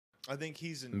I think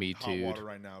he's in Me hot Too. water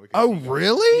right now. Because Oh,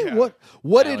 really? Yeah.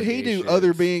 What did he do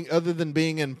Allegations. other than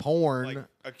being in porn? Like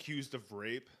accused of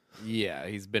rape. Yeah,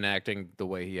 he's been acting the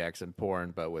way he acts in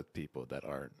porn, but with people that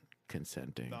aren't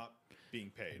consenting. Not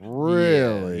being paid.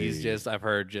 Really? Yeah, he's just, I've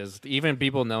heard just, even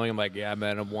people knowing him, like, yeah, I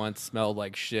met him once, smelled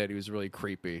like shit. He was really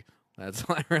creepy. That's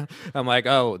like, I'm like,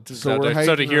 oh, so we're to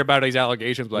hating hear about these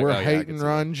allegations, like, we're oh, yeah, I can hating see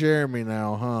Ron Jeremy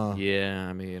now, huh? that. Yeah,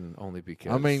 I mean, only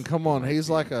because. I mean, come on. might He's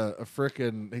be- like a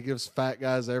frickin' he gives fat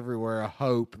guys everywhere a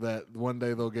hope that one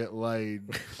day they'll get laid.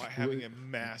 By having a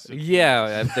massive.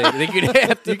 Yeah, they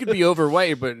could you could be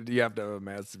overweight, but you have to have a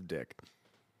massive dick.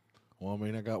 Well, I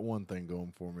mean, I got one thing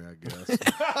going for me, I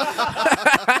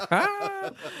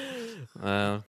guess.